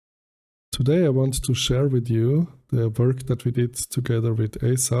Today I want to share with you the work that we did together with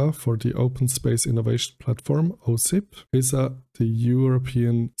ESA for the Open Space Innovation Platform, OSIP. ESA, the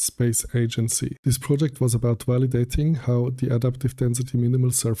European Space Agency. This project was about validating how the adaptive density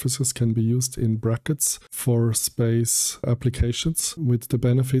minimal surfaces can be used in brackets for space applications, with the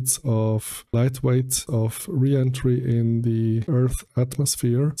benefits of lightweight, of re-entry in the Earth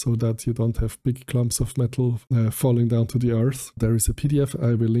atmosphere, so that you don't have big clumps of metal falling down to the Earth. There is a PDF,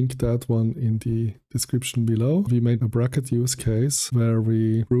 I will link that one in the description below. We made a bracket use case where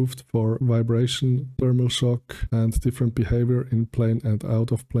we proved for vibration, thermal shock, and different behavior in plane and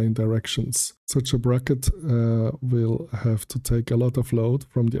out of plane directions. Such a bracket will have to take a lot of load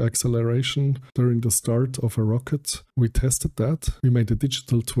from the acceleration during the start of a rocket. We tested that. We made a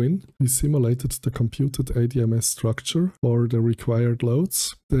digital twin. We simulated the computed ADMS structure for the required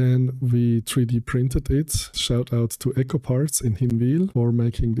loads. Then we 3D printed it. Shout out to EcoParts in Hinwil for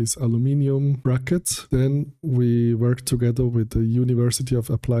making this aluminium bracket. Then we worked together with the University of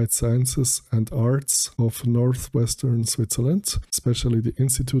Applied Sciences and Arts of Northwestern Switzerland, especially the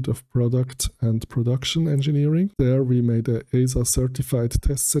Institute of Product and Production Engineering. There we made a ESA certified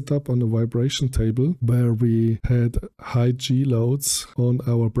test setup on a vibration table where we had high G loads on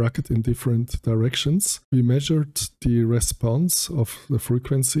our bracket in different directions. We measured the response of the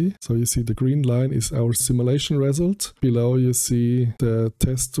frequency. So you see the green line is our simulation result. Below you see the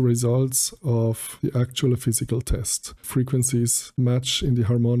test results of the actual physical test. Frequencies match in the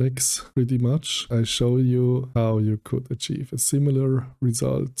harmonics pretty much. I show you how you could achieve a similar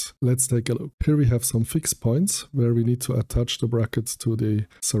result. Let's take a look. Here we have some fixed points where we need to attach the bracket to the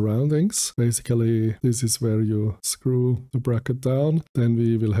surroundings. Basically, this is where you screw the bracket down. Then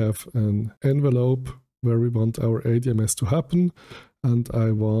we will have an envelope where we want our ADMS to happen. And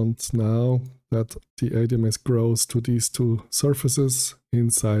I want now that the ADMS grows to these two surfaces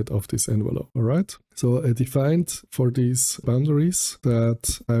inside of this envelope. All right. So I defined for these boundaries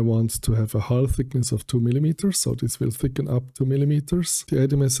that I want to have a hull thickness of 2 millimeters. So this will thicken up 2 millimeters. The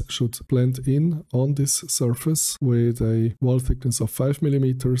ADMS should blend in on this surface with a wall thickness of 5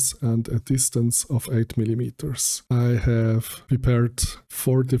 millimeters and a distance of 8 millimeters. I have prepared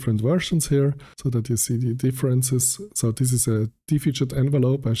 4 different versions here so that you see the differences. So this is a defeatured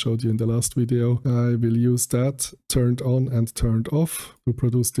envelope I showed you in the last video. I will use that turned on and turned off to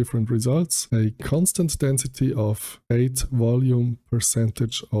produce different results. A constant density of 8 volume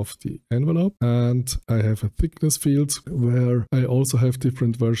percentage of the envelope, and I have a thickness field where I also have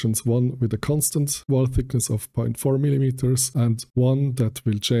different versions, one with a constant wall thickness of 0.4 millimeters and one that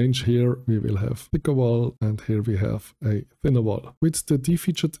will change. Here we will have thicker wall and here we have a thinner wall. With the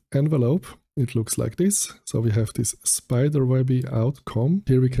defeatured envelope it looks like this. So we have this spiderwebby outcome.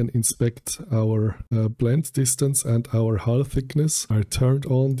 Here we can inspect our blend distance and our hull thickness. I turned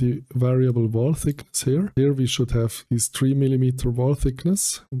on the variable wall thickness here. Here we should have this 3 millimeter wall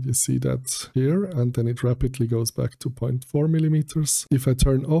thickness. And you see that here, and then it rapidly goes back to 0.4 millimeters. If I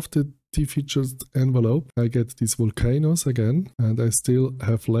turn off the defeatured envelope, I get these volcanoes again, and I still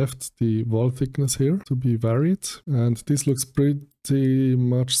have left the wall thickness here to be varied. And this looks pretty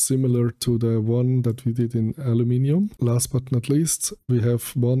much similar to the one that we did in aluminium. Last but not least, we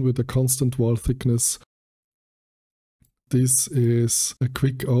have one with a constant wall thickness. This is a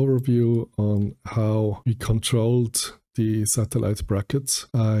quick overview on how we controlled the satellite brackets.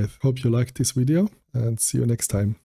 I hope you liked this video and see you next time.